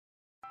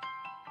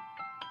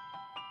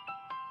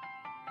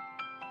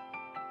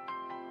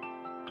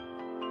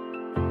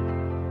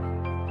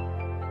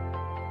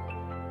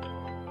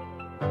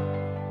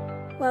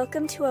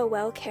Welcome to A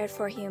Well Cared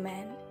For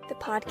Human, the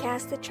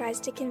podcast that tries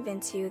to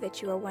convince you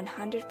that you are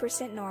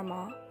 100%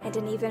 normal and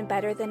an even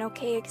better than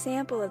okay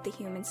example of the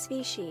human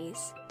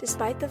species,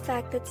 despite the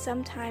fact that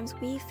sometimes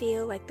we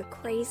feel like the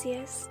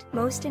craziest,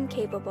 most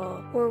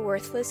incapable, or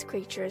worthless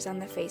creatures on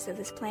the face of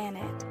this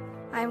planet.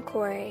 I'm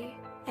Kory,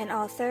 an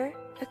author,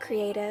 a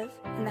creative,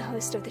 and the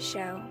host of the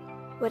show.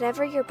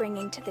 Whatever you're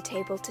bringing to the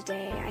table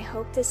today, I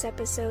hope this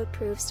episode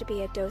proves to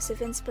be a dose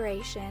of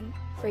inspiration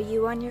for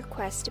you on your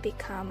quest to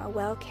become a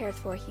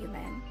well-cared-for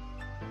human.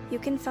 You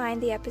can find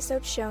the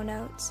episode show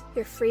notes,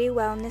 your free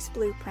wellness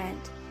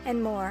blueprint,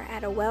 and more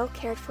at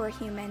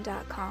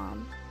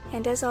awellcaredforhuman.com.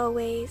 And as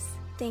always,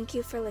 thank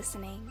you for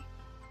listening.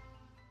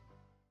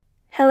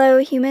 Hello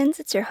humans,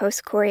 it's your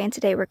host Kory, and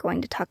today we're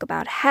going to talk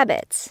about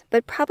habits,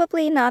 but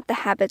probably not the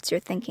habits you're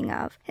thinking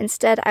of.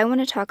 Instead, I want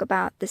to talk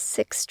about the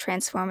 6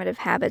 transformative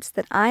habits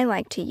that I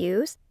like to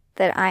use,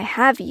 that I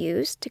have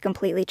used to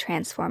completely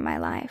transform my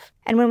life.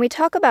 And when we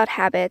talk about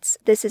habits,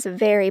 this is a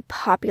very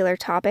popular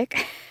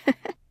topic.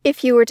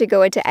 If you were to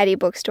go into any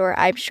bookstore,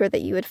 I'm sure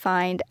that you would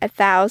find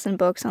 1,000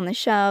 books on the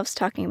shelves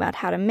talking about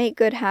how to make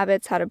good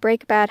habits, how to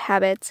break bad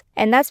habits,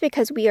 and that's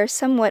because we are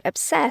somewhat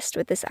obsessed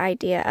with this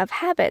idea of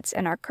habits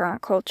in our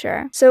current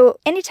culture. So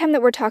anytime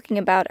that we're talking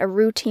about a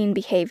routine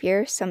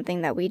behavior, something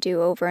that we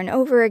do over and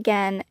over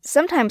again,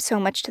 sometimes so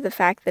much to the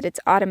fact that it's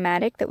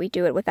automatic that we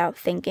do it without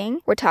thinking,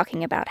 we're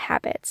talking about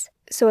habits.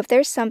 So if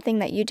there's something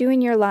that you do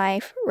in your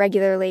life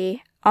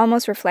regularly,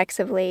 almost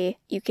reflexively,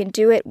 you can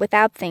do it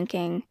without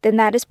thinking, then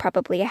that is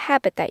probably a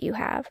habit that you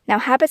have. Now,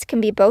 habits can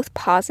be both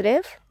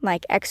positive,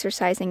 like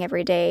exercising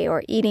every day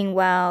or eating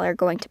well or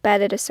going to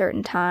bed at a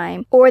certain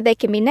time, or they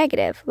can be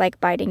negative, like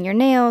biting your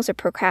nails or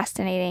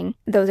procrastinating.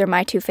 Those are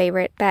my 2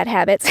 favorite bad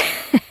habits.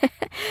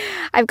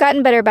 I've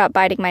gotten better about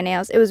biting my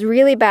nails. It was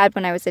really bad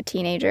when I was a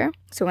teenager.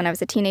 So when I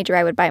was a teenager,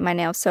 I would bite my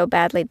nails so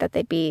badly that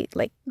they'd be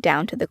like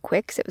down to the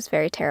quicks. It was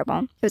very terrible.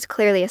 It was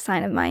clearly a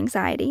sign of my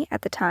anxiety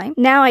at the time.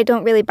 Now I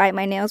don't really bite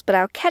my nails, but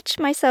I'll catch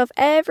myself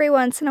every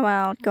once in a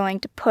while going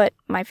to put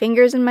my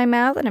fingers in my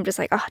mouth, and I'm just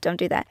like, oh, don't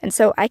do that. And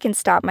so I can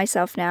stop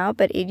myself now,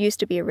 but it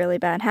used to be a really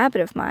bad habit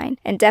of mine.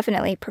 And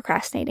definitely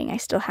procrastinating. I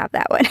still have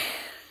that one.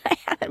 I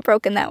haven't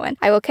broken that one.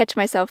 I will catch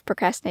myself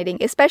procrastinating,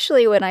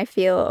 especially when I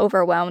feel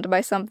overwhelmed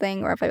by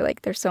something or if I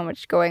like there's so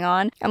much going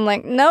on. I'm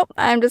like, nope,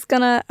 I'm just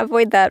gonna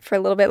avoid that for a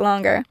little bit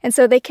longer. And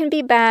so they can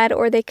be bad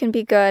or they can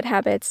be good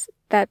habits.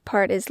 That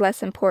part is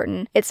less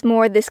important. It's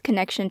more this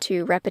connection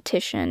to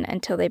repetition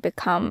until they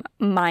become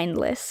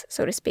mindless,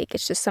 so to speak.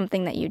 It's just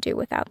something that you do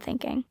without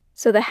thinking.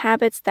 So the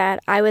habits that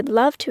I would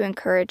love to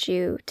encourage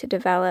you to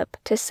develop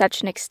to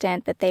such an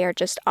extent that they are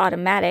just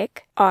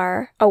automatic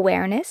are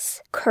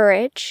awareness,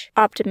 courage,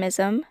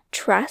 optimism,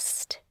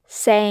 trust,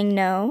 saying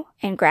no,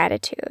 and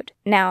gratitude.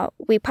 Now,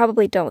 we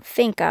probably don't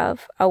think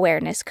of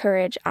awareness,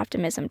 courage,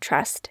 optimism,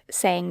 trust,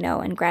 saying no,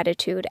 and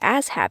gratitude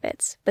as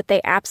habits, but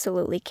they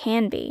absolutely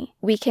can be.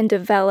 We can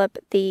develop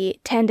the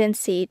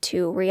tendency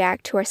to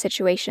react to our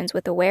situations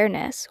with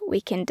awareness. We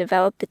can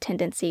develop the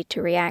tendency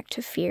to react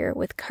to fear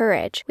with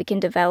courage. We can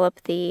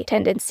develop the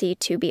tendency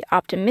to be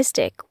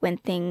optimistic when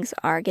things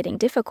are getting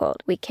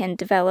difficult. We can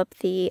develop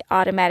the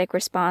automatic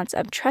response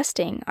of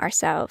trusting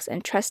ourselves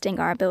and trusting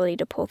our ability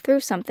to pull through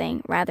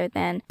something rather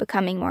than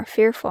becoming more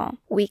fearful.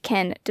 We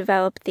can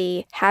develop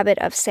the habit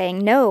of saying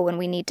no when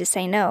we need to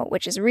say no,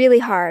 which is really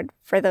hard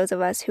for those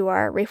of us who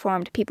are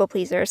reformed people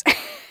pleasers.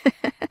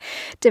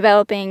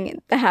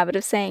 Developing the habit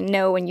of saying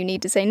no when you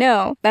need to say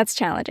no, that's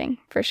challenging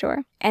for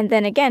sure. And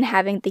then again,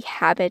 having the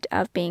habit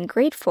of being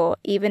grateful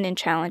even in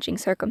challenging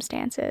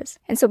circumstances.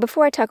 And so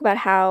before I talk about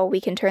how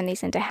we can turn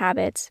these into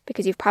habits,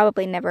 because you've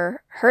probably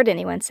never heard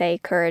anyone say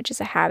courage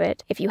is a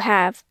habit. If you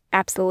have,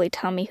 absolutely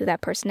tell me who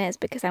that person is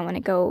because I want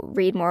to go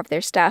read more of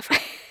their stuff.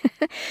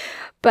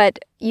 But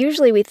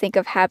usually we think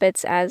of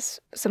habits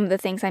as some of the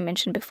things I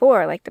mentioned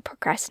before, like the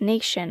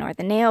procrastination or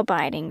the nail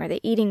biting or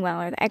the eating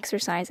well or the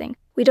exercising.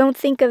 We don't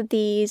think of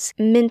these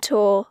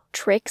mental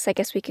tricks, I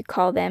guess we could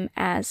call them,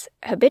 as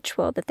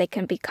habitual, that they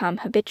can become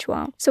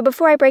habitual. So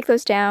before I break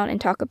those down and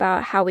talk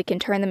about how we can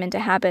turn them into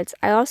habits,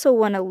 I also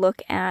want to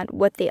look at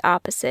what the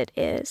opposite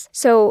is.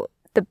 So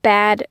the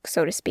bad,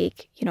 so to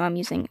speak, I'm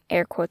using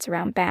air quotes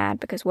around bad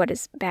because what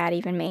does bad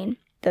even mean?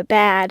 The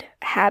bad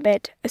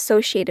habit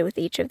associated with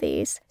each of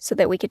these so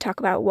that we could talk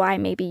about why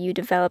maybe you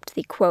developed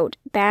the, quote,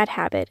 bad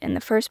habit in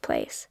the first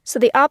place. So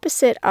the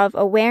opposite of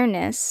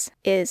awareness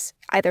is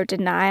either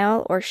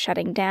denial or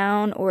shutting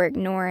down or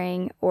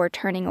ignoring or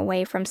turning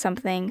away from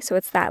something. So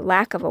it's that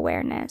lack of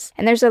awareness.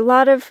 And there's a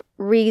lot of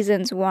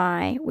reasons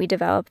why we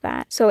develop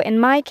that. So in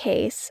my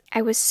case,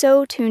 I was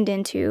so tuned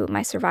into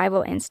my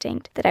survival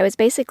instinct that I was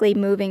basically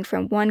moving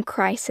from one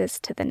crisis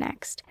to the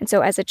next. And so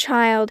as a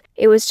child,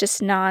 it was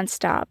just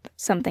nonstop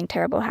something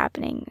terrible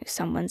happening.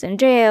 Someone's in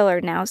jail,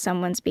 or now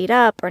someone's beat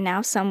up, or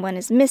now someone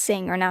is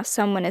missing, or now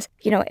someone is,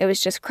 it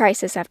was just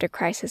crisis after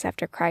crisis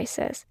after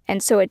crisis.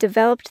 And so it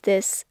developed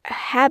this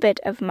habit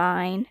of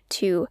mine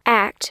to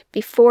act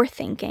before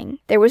thinking.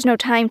 There was no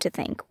time to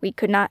think. We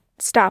could not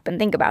stop and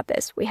think about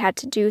this. We had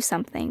to do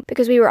something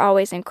because we were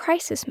always in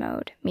crisis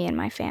mode, me and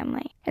my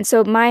family. And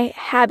so my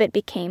habit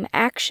became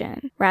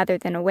action rather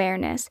than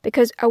awareness,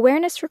 because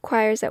awareness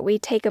requires that we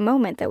take a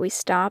moment, that we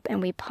stop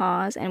and we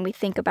pause and we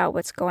think about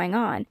what's going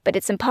on. But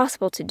it's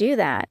impossible to do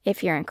that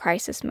if you're in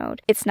crisis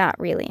mode. It's not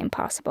really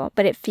impossible,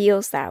 but it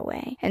feels that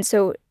way. And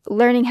so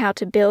learning how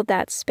to build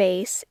that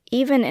space,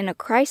 even in a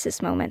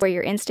crisis moment where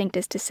your instinct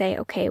is to say,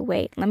 okay,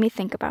 wait, let me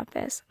think about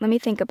this. Let me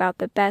think about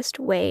the best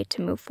way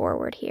to move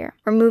forward here.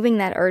 Removing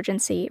that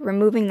urgency,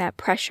 removing that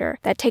pressure,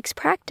 that takes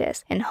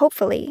practice. And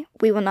hopefully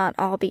we will not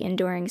all be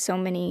enduring so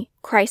many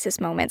crisis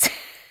moments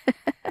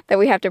that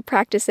we have to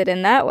practice it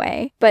in that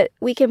way. But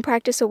we can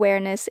practice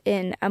awareness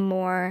in a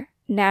more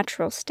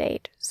natural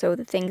state. So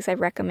the things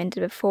I've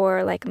recommended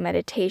before, like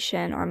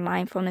meditation or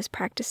mindfulness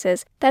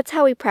practices, that's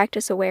how we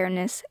practice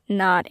awareness,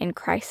 not in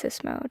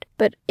crisis mode.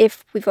 But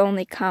if we've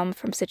only come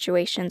from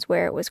situations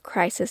where it was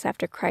crisis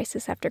after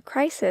crisis after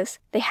crisis,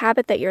 the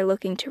habit that you're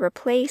looking to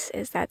replace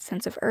is that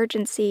sense of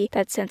urgency,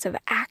 that sense of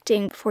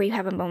acting before you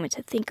have a moment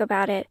to think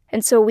about it.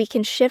 And so we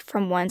can shift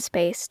from one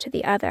space to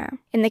the other.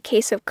 In the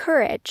case of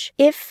courage,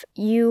 if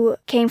you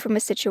came from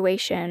a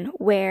situation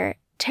where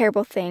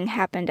terrible thing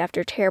happened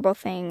after terrible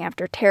thing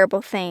after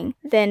terrible thing,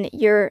 then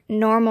your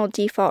normal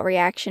default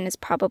reaction is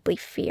probably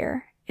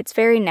fear. It's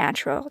very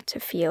natural to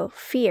feel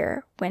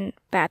fear when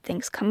bad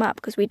things come up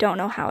because we don't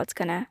know how it's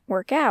going to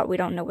work out. We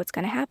don't know what's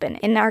going to happen.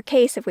 In our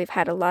case, if we've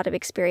had a lot of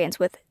experience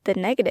with the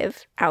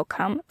negative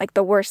outcome, like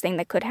the worst thing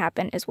that could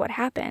happen is what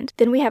happened,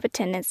 then we have a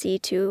tendency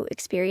to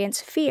experience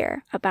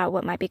fear about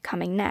what might be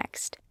coming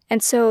next.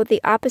 And so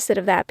the opposite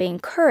of that being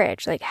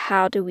courage, like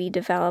how do we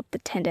develop the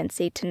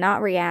tendency to not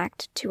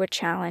react to a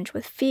challenge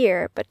with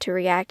fear, but to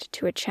react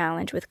to a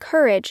challenge with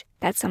courage?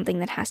 That's something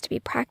that has to be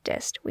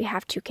practiced. We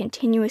have to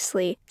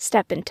continuously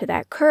step into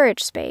that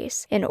courage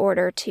space in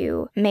order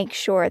to make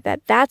sure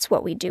that that's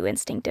what we do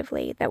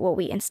instinctively, that what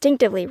we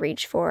instinctively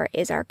reach for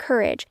is our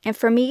courage. And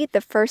for me,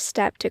 the first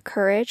step to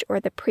courage,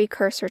 or the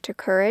precursor to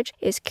courage,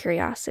 is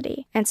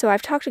curiosity. And so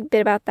I've talked a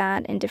bit about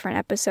that in different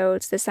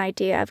episodes, this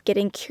idea of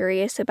getting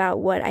curious about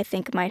what I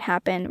think might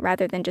happen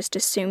rather than just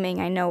assuming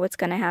I know what's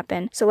going to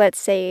happen. So let's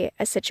say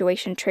a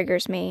situation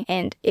triggers me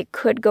and it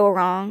could go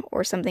wrong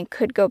or something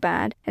could go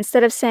bad.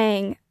 Instead of saying,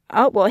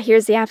 oh, well,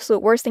 here's the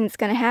absolute worst thing that's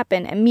going to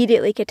happen,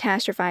 immediately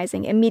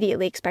catastrophizing,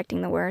 immediately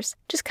expecting the worst,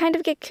 just kind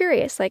of get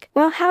curious, like,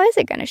 well, how is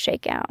it going to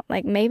shake out?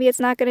 Like, maybe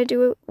it's not going to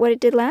do what it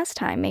did last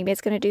time. Maybe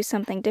it's going to do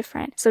something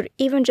different. So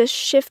even just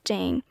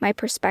shifting my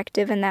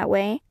perspective in that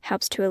way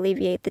helps to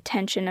alleviate the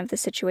tension of the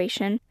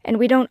situation. And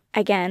we don't,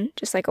 again,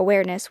 just like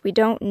awareness, we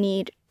don't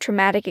need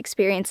traumatic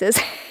experiences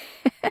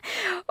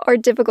or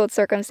difficult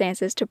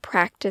circumstances to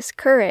practice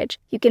courage.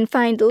 You can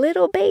find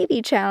little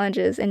baby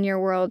challenges in your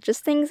world,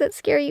 just things that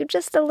scare you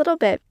just a little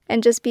bit,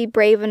 and just be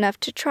brave enough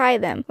to try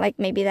them. Like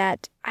maybe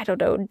that, I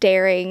don't know,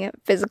 daring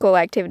physical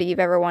activity you've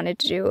ever wanted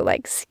to do,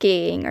 like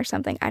skiing or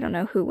something. I don't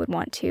know who would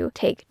want to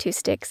take 2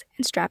 sticks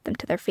and strap them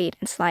to their feet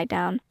and slide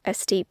down a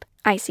steep,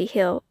 icy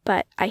hill,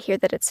 but I hear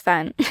that it's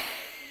fun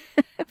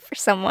for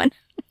someone.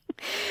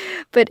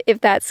 But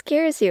if that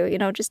scares you,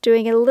 just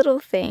doing a little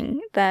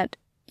thing that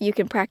you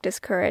can practice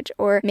courage.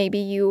 Or maybe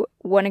you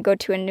want to go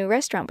to a new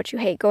restaurant, but you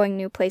hate going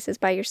new places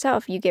by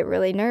yourself. You get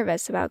really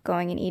nervous about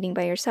going and eating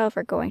by yourself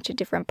or going to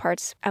different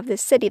parts of the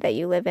city that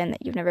you live in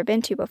that you've never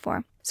been to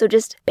before. So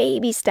just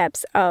baby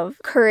steps of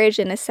courage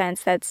in a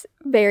sense that's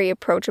very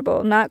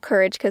approachable. Not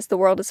courage because the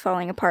world is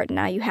falling apart and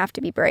now you have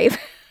to be brave.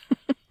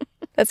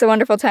 That's a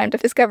wonderful time to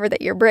discover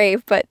that you're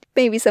brave, but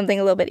maybe something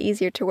a little bit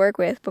easier to work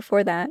with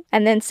before that.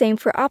 And then same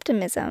for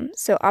optimism.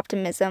 So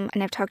optimism,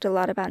 and I've talked a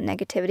lot about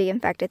negativity. In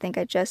fact, I think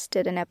I just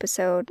did an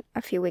episode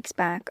a few weeks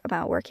back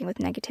about working with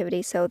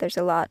negativity, so there's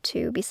a lot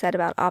to be said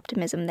about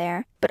optimism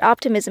there. But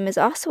optimism is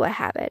also a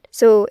habit.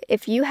 So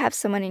if you have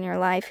someone in your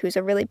life who's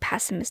a really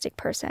pessimistic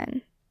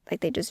person, like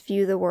they just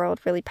view the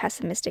world really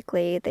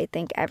pessimistically, they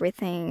think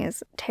everything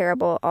is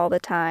terrible all the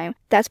time,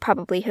 that's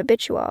probably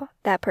habitual.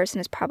 That person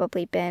has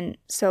probably been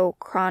so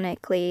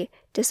chronically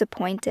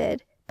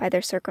disappointed by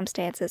their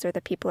circumstances or the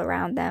people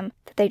around them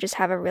that they just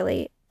have a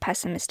really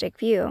pessimistic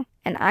view.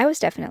 And I was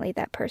definitely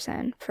that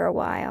person for a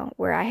while,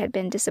 where I had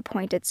been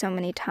disappointed so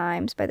many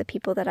times by the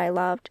people that I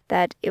loved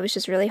that it was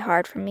just really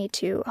hard for me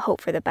to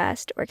hope for the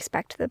best or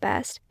expect the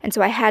best. And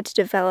so I had to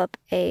develop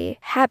a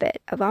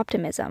habit of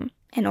optimism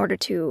in order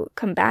to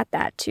combat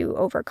that, to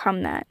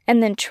overcome that.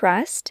 And then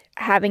trust,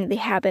 having the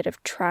habit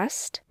of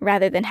trust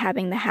rather than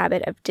having the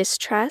habit of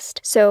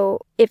distrust.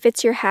 So if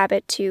it's your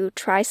habit to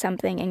try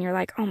something and you're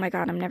like, oh my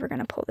God, I'm never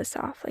going to pull this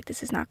off. Like,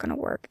 this is not going to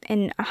work.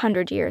 In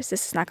 100 years,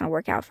 this is not going to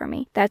work out for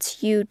me.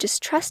 That's you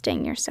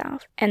distrusting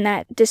yourself. And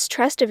that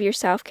distrust of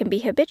yourself can be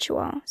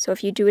habitual. So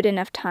if you do it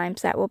enough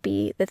times, that will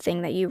be the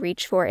thing that you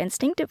reach for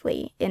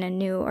instinctively in a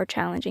new or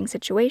challenging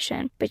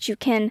situation. But you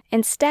can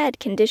instead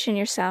condition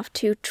yourself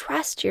to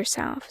trust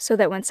yourself so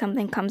that when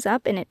something comes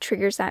up and it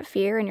triggers that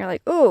fear and you're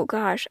like, oh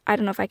gosh, I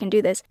don't know if I can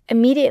do this,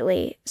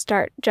 immediately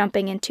start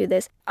jumping into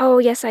this, oh,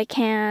 yes, I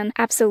can.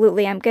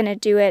 Absolutely, I'm going to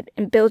do it,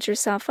 and build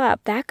yourself up.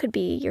 That could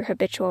be your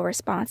habitual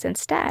response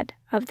instead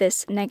of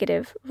this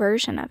negative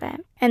version of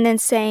it. And then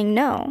saying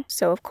no.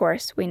 So, of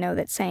course, we know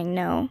that saying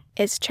no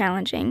is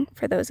challenging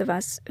for those of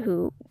us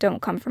who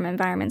don't come from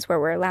environments where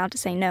we're allowed to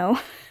say no.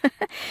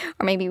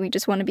 Or maybe we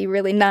just want to be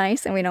really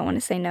nice and we don't want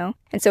to say no.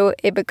 And so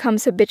it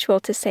becomes habitual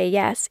to say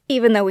yes,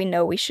 even though we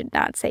know we should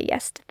not say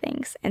yes to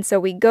things. And so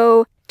we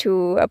go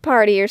to a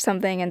party or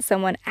something and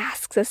someone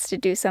asks us to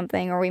do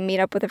something, or we meet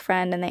up with a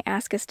friend and they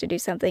ask us to do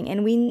something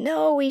and we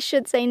know we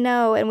should say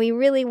no and we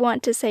really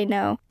want to say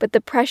no, but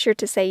the pressure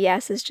to say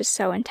yes is just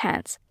so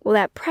intense. Well,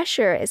 that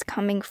pressure is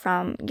coming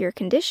from your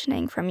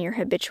conditioning, from your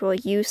habitual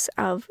use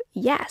of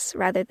yes,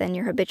 rather than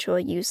your habitual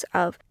use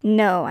of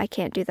no, I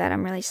can't do that,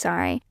 I'm really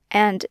sorry.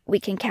 And we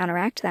can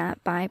counteract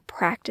that by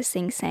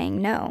practicing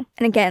saying no.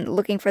 And again,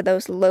 looking for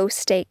those low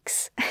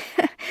stakes,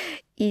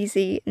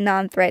 easy,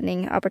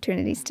 non-threatening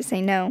opportunities to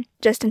say no,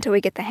 just until we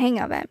get the hang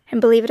of it.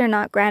 And believe it or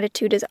not,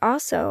 gratitude is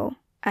also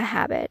a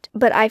habit.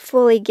 But I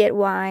fully get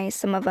why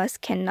some of us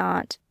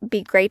cannot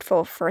be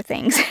grateful for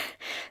things.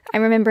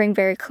 I'm remembering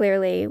very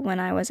clearly when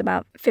I was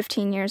about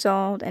 15 years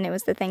old and it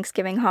was the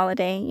Thanksgiving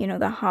holiday, you know,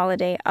 the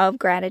holiday of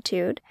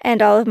gratitude.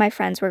 And all of my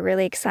friends were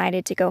really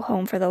excited to go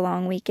home for the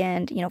long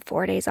weekend,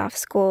 4 days off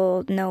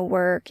school, no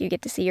work. You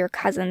get to see your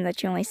cousin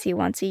that you only see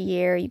once a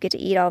year. You get to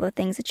eat all the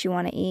things that you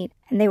want to eat.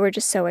 And they were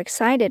just so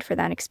excited for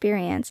that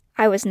experience.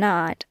 I was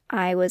not.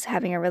 I was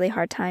having a really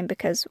hard time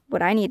because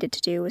what I needed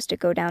to do was to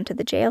go down to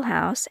the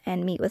jailhouse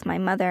and meet with my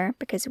mother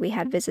because we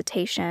had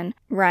visitation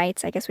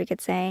rights, I guess we could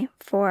say,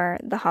 for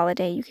the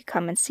holiday. You could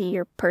come and see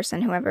your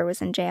person, whoever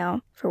was in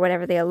jail, for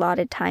whatever the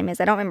allotted time is.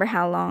 I don't remember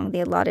how long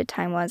the allotted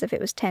time was, if it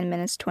was 10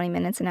 minutes, 20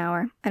 minutes, an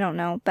hour. I don't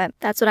know, but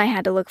that's what I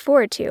had to look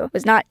forward to. It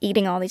was not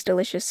eating all these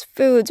delicious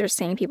foods or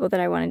seeing people that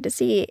I wanted to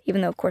see,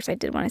 even though, of course, I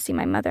did want to see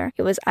my mother.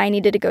 It was I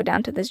needed to go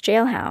down to this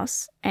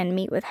jailhouse and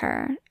meet with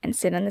her and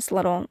sit in this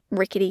little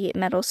rickety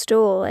metal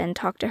stool and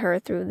talk to her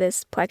through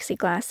this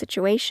plexiglass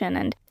situation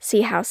and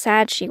see how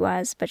sad she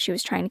was, but she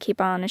was trying to keep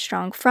on a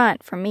strong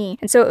front for me.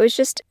 And so it was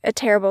just a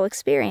terrible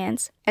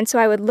experience. And so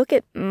I would look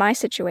at my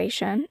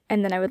situation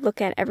and then I would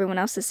look at everyone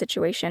else's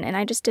situation and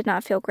I just did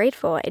not feel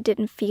grateful. It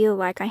didn't feel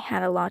like I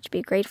had a lot to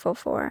be grateful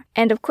for.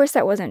 And of course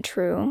that wasn't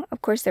true.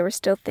 Of course there were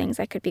still things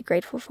I could be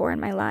grateful for in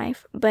my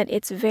life, but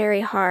it's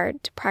very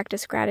hard to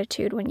practice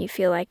gratitude when you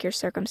feel like your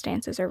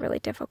circumstances are really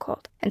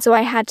difficult. And so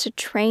I had to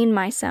train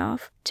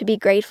myself to be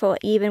grateful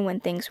even when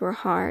things were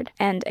hard.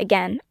 And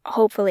again,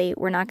 hopefully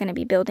we're not going to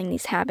be building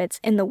these habits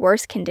in the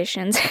worst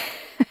conditions.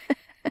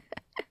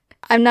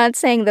 I'm not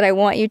saying that I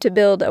want you to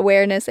build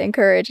awareness and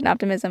courage and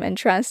optimism and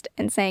trust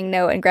and saying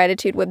no and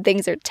gratitude when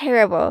things are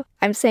terrible.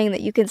 I'm saying that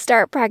you can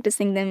start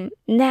practicing them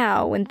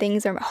now when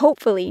things are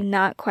hopefully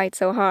not quite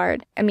so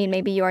hard. I mean,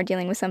 maybe you are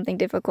dealing with something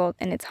difficult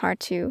and it's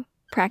hard to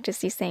practice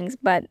these things,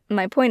 but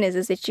my point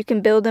is that you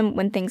can build them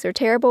when things are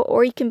terrible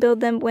or you can build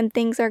them when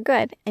things are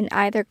good. In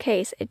either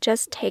case, it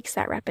just takes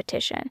that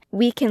repetition.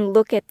 We can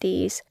look at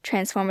these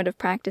transformative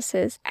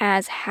practices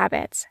as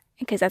habits,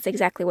 because that's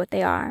exactly what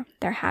they are.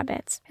 They're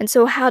habits. And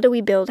so how do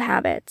we build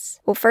habits?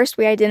 Well, first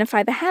we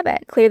identify the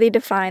habit. Clearly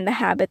define the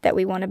habit that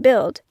we want to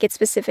build. Get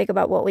specific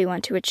about what we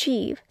want to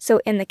achieve.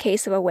 So in the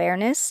case of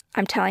awareness,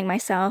 I'm telling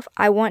myself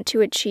I want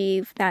to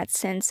achieve that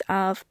sense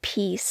of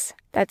peace,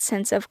 that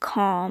sense of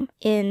calm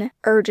in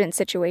urgent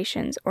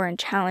situations or in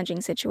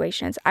challenging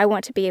situations. I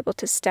want to be able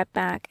to step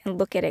back and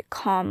look at it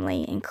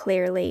calmly and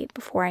clearly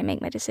before I make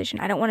my decision.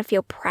 I don't want to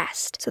feel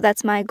pressed. So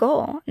that's my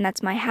goal, and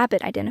that's my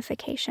habit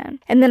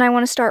identification. And then I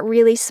want to start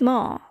really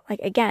small. Like,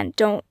 again,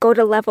 don't go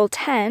to level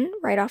 10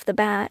 right off the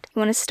bat. You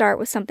want to start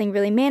with something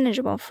really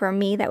manageable. For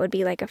me, that would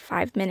be like a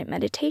 5-minute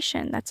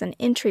meditation. That's an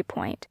entry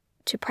point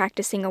to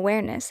practicing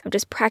awareness. I'm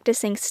just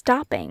practicing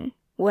stopping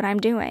what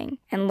I'm doing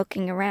and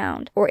looking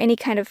around, or any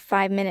kind of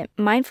 5-minute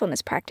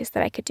mindfulness practice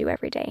that I could do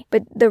every day.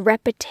 But the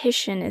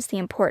repetition is the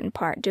important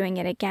part, doing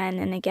it again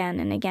and again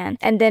and again.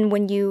 And then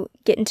when you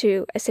get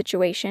into a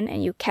situation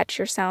and you catch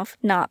yourself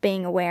not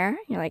being aware,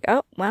 you're like,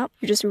 oh, well,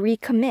 you just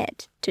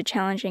recommit to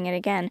challenging it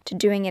again, to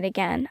doing it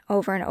again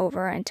over and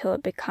over until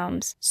it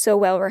becomes so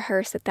well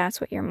rehearsed that that's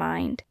what your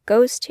mind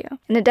goes to.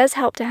 And it does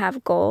help to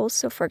have goals.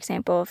 So for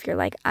example, if you're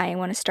like, I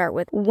want to start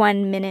with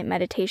 1-minute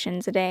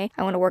meditations a day,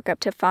 I want to work up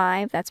to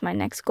 5, that's my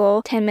next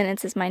goal. 10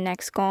 minutes is my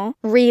next goal.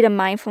 Read a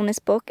mindfulness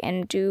book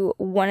and do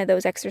one of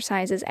those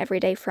exercises every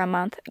day for a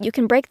month. You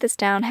can break this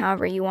down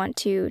however you want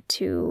to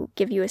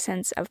give you a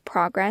sense of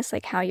progress,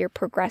 like how you're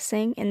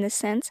progressing in this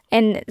sense.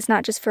 And it's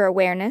not just for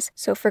awareness.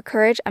 So for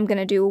courage, I'm going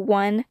to do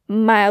one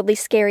mildly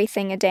scary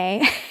thing a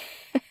day.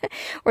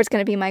 Or it's going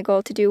to be my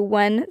goal to do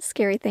one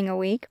scary thing a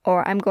week.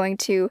 Or I'm going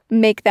to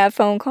make that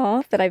phone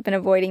call that I've been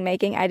avoiding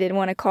making. I didn't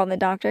want to call the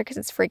doctor because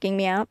it's freaking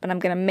me out, but I'm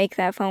going to make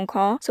that phone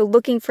call. So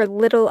looking for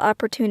little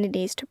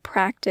opportunities to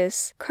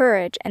practice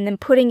courage and then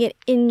putting it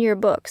in your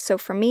book. So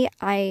for me,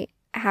 I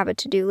have a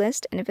to-do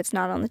list, and if it's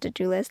not on the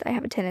to-do list, I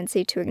have a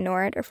tendency to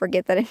ignore it or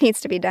forget that it needs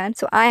to be done.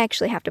 So I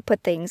actually have to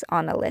put things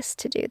on a list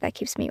to do. That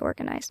keeps me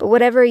organized. But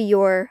whatever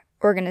your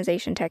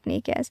organization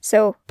technique is.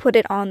 So put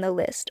it on the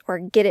list or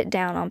get it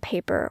down on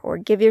paper or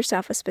give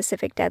yourself a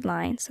specific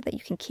deadline so that you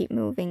can keep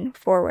moving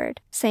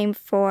forward. Same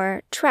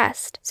for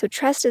trust. So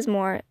trust is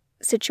more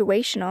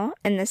situational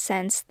in the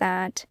sense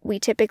that we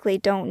typically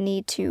don't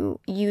need to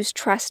use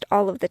trust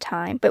all of the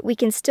time, but we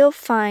can still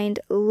find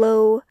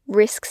low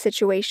risk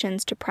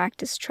situations to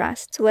practice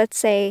trust. So let's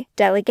say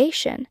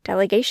delegation.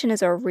 Delegation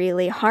is a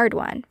really hard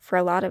one for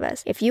a lot of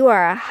us. If you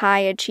are a high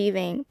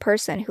achieving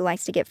person who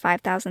likes to get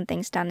 5,000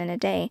 things done in a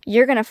day,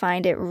 you're going to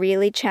find it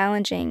really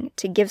challenging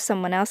to give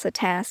someone else a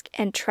task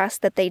and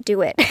trust that they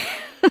do it.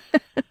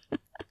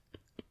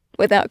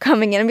 Without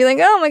coming in and be like,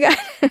 oh my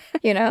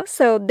God,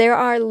 So there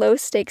are low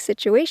stakes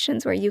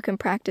situations where you can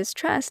practice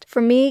trust.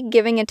 For me,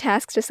 giving a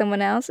task to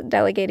someone else,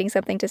 delegating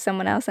something to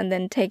someone else, and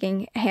then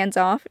taking hands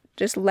off,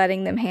 just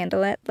letting them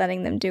handle it,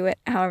 letting them do it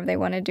however they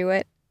want to do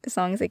it, as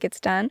long as it gets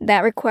done,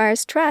 that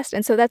requires trust.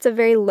 And so that's a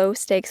very low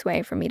stakes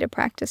way for me to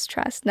practice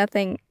trust.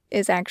 Nothing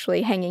is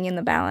actually hanging in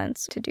the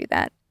balance to do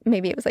that.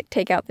 Maybe it was like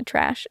take out the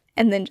trash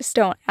and then just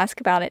don't ask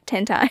about it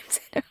 10 times.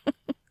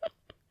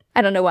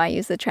 I don't know why I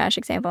use the trash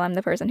example. I'm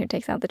the person who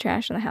takes out the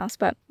trash in the house,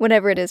 but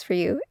whatever it is for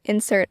you,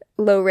 insert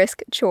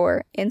low-risk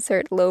chore,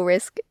 insert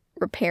low-risk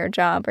repair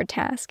job or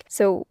task.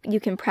 So you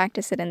can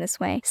practice it in this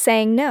way.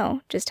 Saying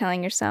no, just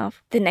telling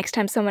yourself, the next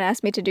time someone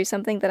asks me to do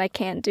something that I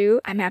can't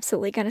do, I'm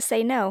absolutely going to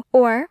say no.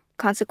 Or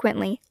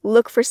consequently,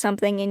 look for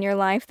something in your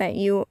life that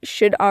you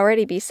should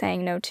already be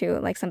saying no to,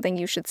 like something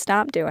you should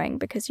stop doing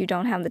because you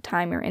don't have the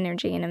time or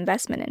energy and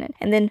investment in it.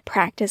 And then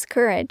practice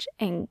courage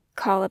and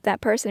call up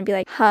that person and be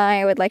like,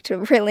 hi, I would like to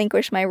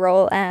relinquish my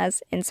role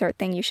as insert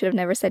thing you should have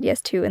never said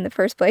yes to in the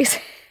first place.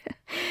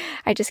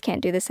 I just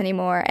can't do this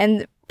anymore.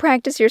 And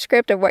practice your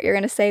script of what you're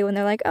going to say when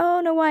they're like,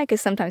 oh, no, why?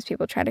 Because sometimes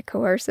people try to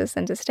coerce us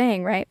into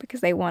staying, right?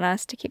 Because they want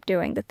us to keep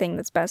doing the thing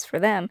that's best for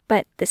them.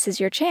 But this is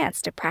your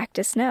chance to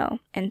practice no.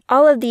 And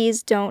all of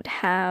these don't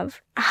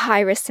have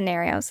high-risk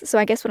scenarios. So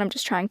I guess what I'm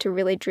just trying to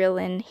really drill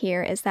in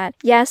here is that,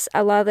 yes,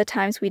 a lot of the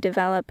times we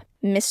develop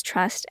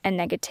mistrust and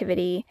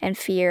negativity and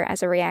fear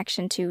as a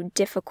reaction to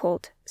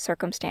difficult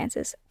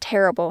circumstances,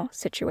 terrible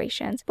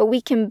situations. But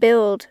we can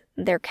build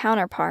their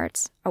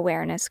counterparts,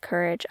 awareness,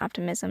 courage,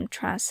 optimism,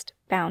 trust,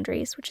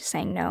 boundaries, which is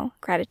saying no,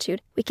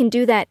 gratitude. We can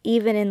do that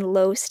even in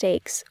low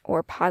stakes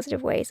or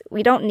positive ways.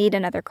 We don't need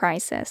another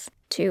crisis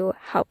to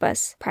help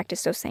us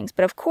practice those things.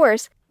 But of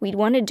course, we'd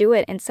want to do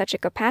it in such a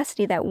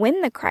capacity that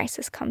when the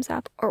crisis comes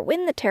up or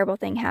when the terrible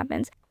thing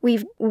happens,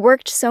 we've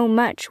worked so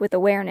much with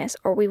awareness,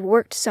 or we've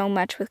worked so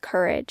much with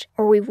courage,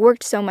 or we've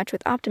worked so much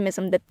with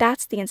optimism that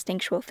that's the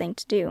instinctual thing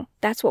to do.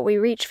 That's what we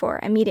reach for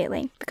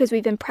immediately because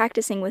we've been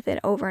practicing with it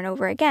over and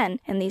over again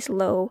in these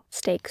low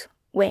stakes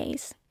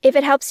ways. If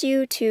it helps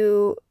you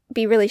to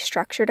be really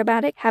structured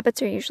about it,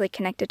 habits are usually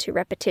connected to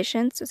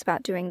repetition, so it's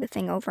about doing the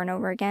thing over and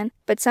over again.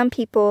 But some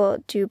people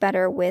do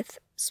better with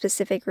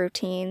specific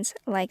routines,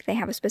 like they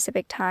have a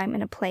specific time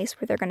and a place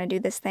where they're going to do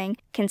this thing.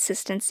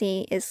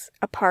 Consistency is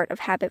a part of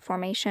habit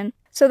formation.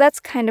 So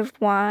that's kind of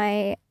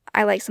why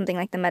I like something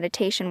like the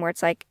meditation, where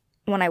it's like,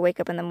 when I wake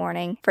up in the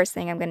morning, first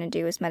thing I'm going to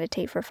do is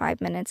meditate for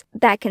 5 minutes.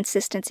 That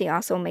consistency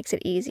also makes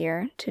it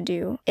easier to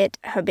do it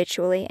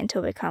habitually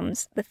until it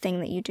becomes the thing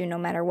that you do no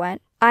matter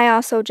what. I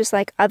also, just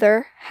like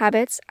other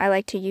habits, I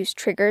like to use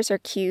triggers or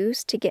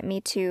cues to get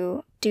me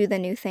to do the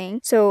new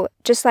thing. So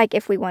just like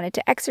if we wanted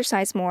to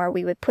exercise more,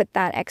 we would put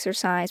that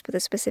exercise with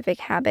a specific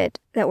habit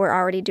that we're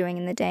already doing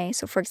in the day.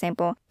 So for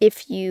example,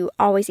 if you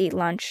always eat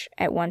lunch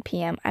at 1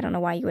 p.m., I don't know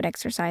why you would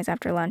exercise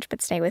after lunch,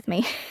 but stay with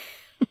me.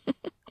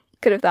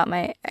 Could have thought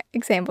my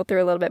example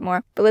through a little bit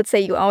more. But let's say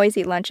you always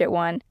eat lunch at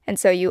 1, and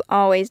so you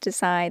always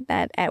decide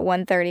that at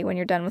 1:30 when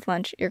you're done with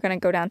lunch, you're going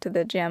to go down to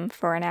the gym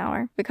for an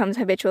hour. Becomes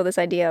habitual, this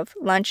idea of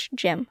lunch,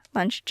 gym,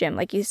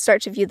 like you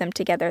start to view them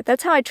together.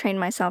 That's how I trained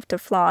myself to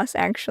floss,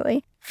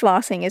 actually.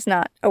 Flossing is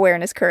not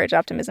awareness, courage,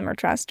 optimism, or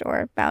trust,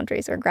 or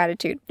boundaries, or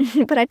gratitude.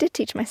 But I did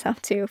teach myself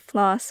to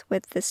floss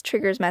with this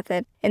triggers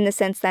method in the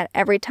sense that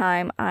every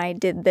time I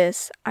did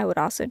this, I would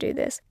also do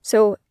this.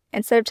 So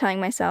instead of telling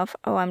myself,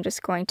 oh, I'm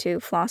just going to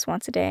floss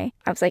once a day,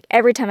 I was like,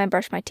 every time I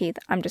brush my teeth,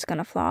 I'm just going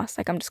to floss.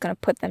 Like, I'm just going to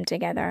put them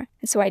together.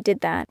 And so I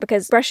did that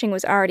because brushing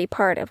was already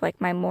part of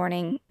like my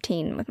morning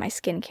routine with my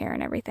skincare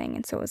and everything.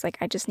 And so it was like,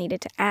 I just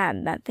needed to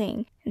add that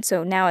thing. And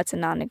so now it's a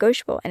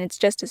non-negotiable and it's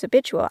just as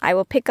habitual. I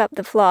will pick up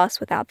the floss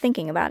without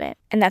thinking about it.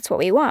 And that's what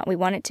we want. We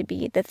want it to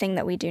be the thing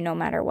that we do no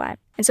matter what.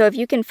 And so if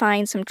you can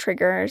find some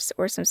triggers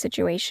or some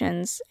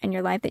situations in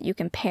your life that you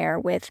can pair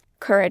with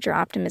courage or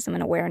optimism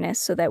and awareness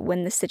so that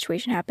when the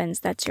situation happens,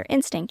 that's your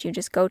instinct. You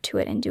just go to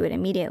it and do it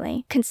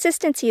immediately.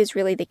 Consistency is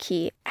really the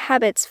key.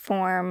 Habits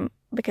form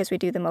because we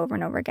do them over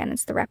and over again.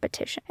 It's the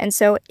repetition. And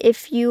so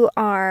if you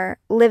are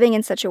living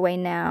in such a way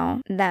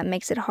now that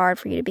makes it hard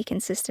for you to be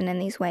consistent in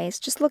these ways,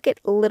 just look at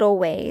little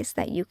ways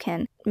that you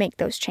can make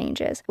those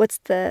changes. What's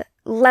the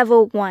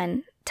level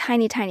 1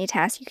 tiny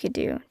task you could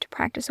do to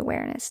practice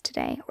awareness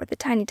today, or the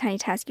tiny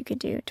task you could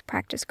do to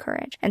practice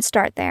courage, and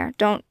start there.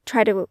 Don't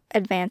try to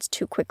advance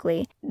too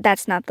quickly.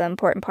 That's not the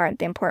important part.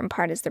 The important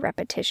part is the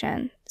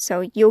repetition.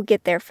 So you'll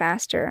get there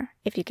faster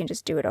if you can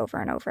just do it over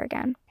and over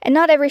again. And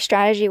not every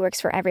strategy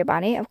works for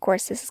everybody. Of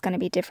course, this is going to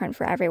be different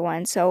for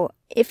everyone. So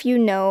if you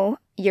know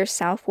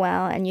yourself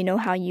well and you know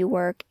how you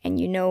work and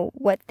you know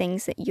what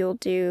things that you'll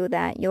do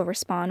that you'll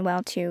respond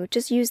well to,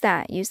 just use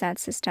that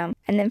system,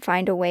 and then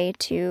find a way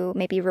to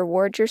maybe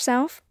reward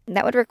yourself.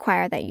 That would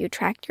require that you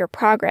track your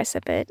progress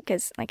a bit,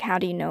 because like, how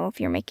do you know if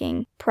you're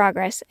making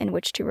progress in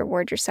which to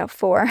reward yourself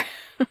for?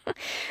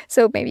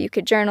 So maybe you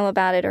could journal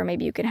about it, or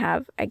maybe you could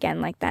have,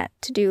 again, like that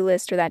to-do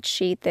list or that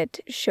sheet that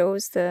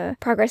shows the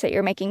progress that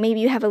you're making. Maybe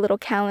you have a little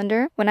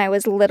calendar. When I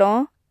was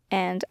little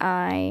and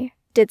I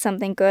did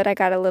something good, I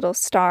got a little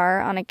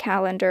star on a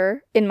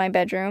calendar in my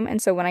bedroom.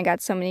 And so when I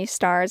got so many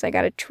stars, I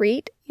got a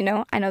treat. I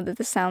know that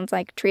this sounds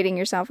like treating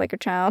yourself like a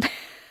child.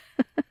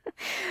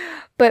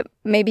 But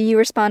maybe you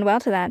respond well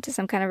to that, to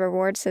some kind of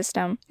reward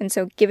system. And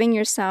so giving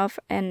yourself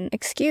an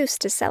excuse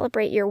to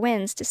celebrate your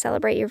wins, to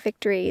celebrate your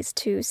victories,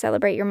 to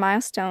celebrate your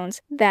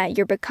milestones, that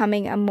you're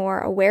becoming a more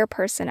aware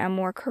person, a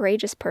more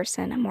courageous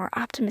person, a more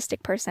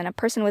optimistic person, a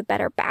person with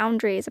better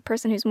boundaries, a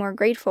person who's more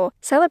grateful.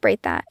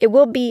 Celebrate that. It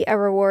will be a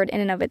reward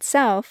in and of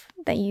itself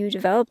that you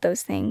develop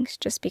those things,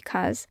 just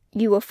because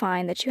you will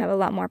find that you have a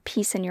lot more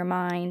peace in your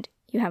mind.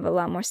 You have a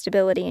lot more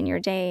stability in your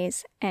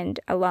days, and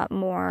a lot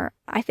more,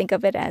 I think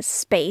of it as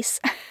space,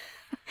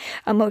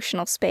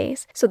 emotional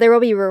space. So there will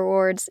be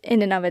rewards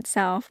in and of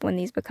itself when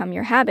these become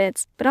your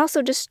habits, but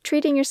also just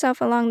treating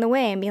yourself along the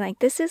way and being like,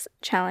 this is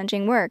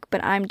challenging work,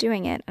 but I'm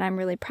doing it, and I'm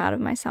really proud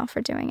of myself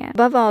for doing it.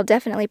 Above all,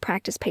 definitely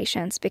practice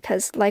patience,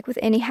 because like with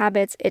any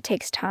habits, it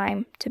takes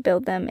time to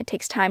build them. It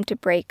takes time to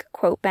break,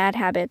 quote, bad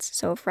habits.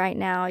 So if right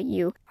now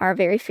you are a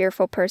very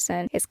fearful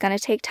person, it's going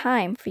to take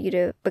time for you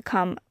to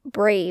become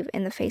brave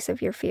in the face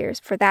of your fears,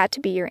 for that to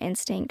be your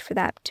instinct, for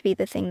that to be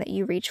the thing that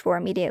you reach for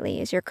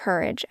immediately, is your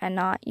courage and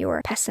not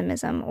your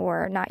pessimism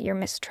or not your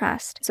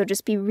mistrust. So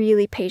just be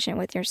really patient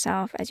with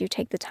yourself as you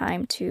take the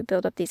time to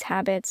build up these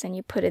habits and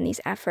you put in these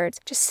efforts.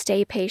 Just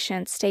stay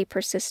patient, stay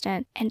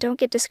persistent, and don't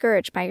get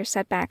discouraged by your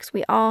setbacks.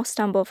 We all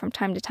stumble from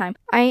time to time.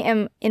 I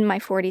am in my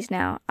 40s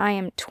now. I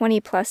am 20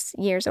 plus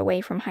years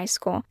away from high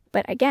school.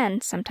 But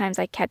again, sometimes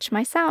I catch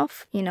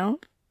myself,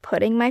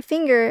 putting my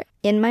finger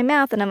in my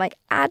mouth, and I'm like,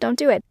 don't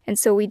do it. And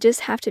so we just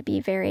have to be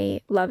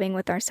very loving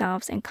with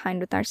ourselves and kind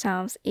with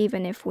ourselves,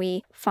 even if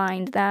we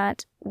find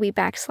that we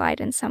backslide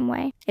in some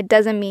way. It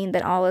doesn't mean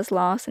that all is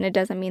lost, and it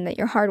doesn't mean that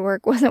your hard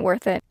work wasn't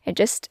worth it. It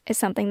just is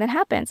something that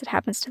happens. It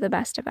happens to the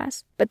best of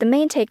us. But the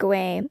main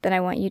takeaway that I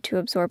want you to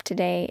absorb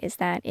today is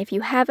that if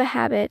you have a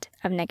habit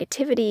of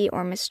negativity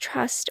or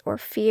mistrust or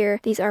fear,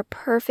 these are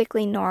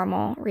perfectly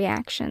normal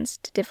reactions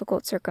to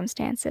difficult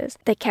circumstances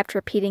that kept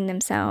repeating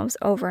themselves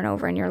over and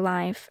over in your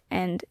life,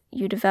 and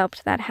you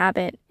developed that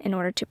habit in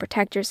order to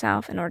protect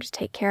yourself, in order to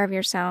take care of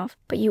yourself.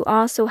 But you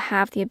also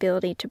have the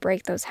ability to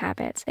break those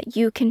habits, that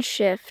you can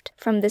shift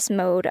from this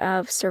mode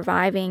of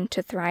surviving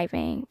to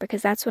thriving,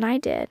 because that's what I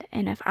did.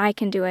 And if I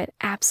can do it,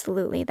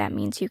 absolutely, that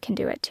means you can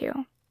do it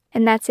too.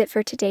 And that's it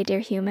for today, dear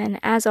human.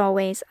 As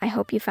always, I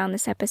hope you found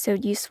this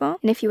episode useful.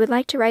 And if you would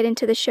like to write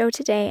into the show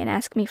today and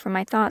ask me for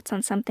my thoughts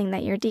on something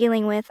that you're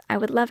dealing with, I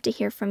would love to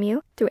hear from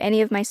you through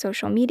any of my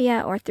social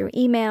media or through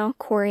email,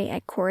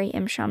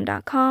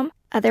 Kory@koryimsham.com.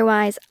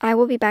 Otherwise, I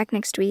will be back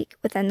next week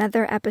with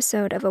another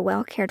episode of A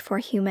Well Cared For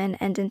Human,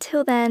 and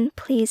until then,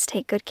 please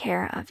take good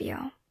care of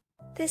you.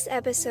 This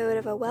episode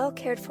of A Well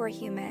Cared For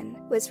Human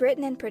was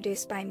written and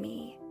produced by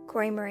me,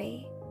 Kory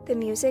Marie. The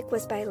music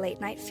was by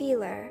Late Night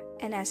Feeler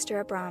and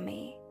Esther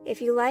Abrami.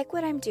 If you like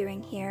what I'm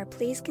doing here,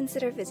 please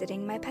consider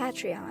visiting my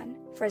Patreon.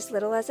 For as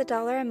little as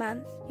 $1 a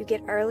month, you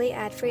get early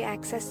ad-free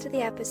access to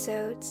the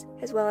episodes,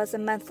 as well as a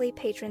monthly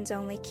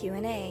patrons-only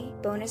Q&A,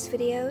 bonus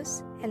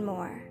videos, and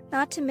more.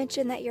 Not to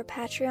mention that your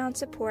Patreon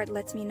support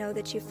lets me know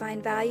that you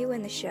find value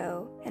in the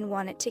show and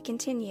want it to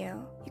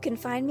continue. You can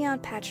find me on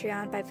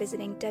Patreon by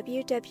visiting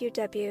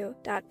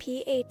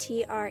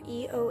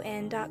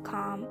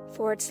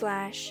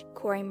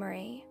www.patreon.com/Kory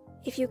Marie.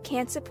 If you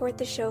can't support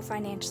the show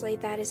financially,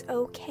 that is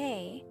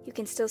okay. You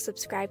can still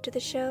subscribe to the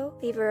show,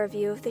 leave a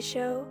review of the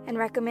show, and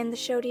recommend the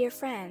show to your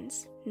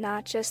friends,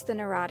 not just the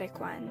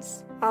neurotic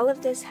ones. All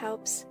of this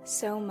helps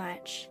so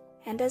much.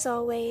 And as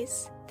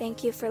always,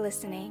 thank you for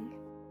listening.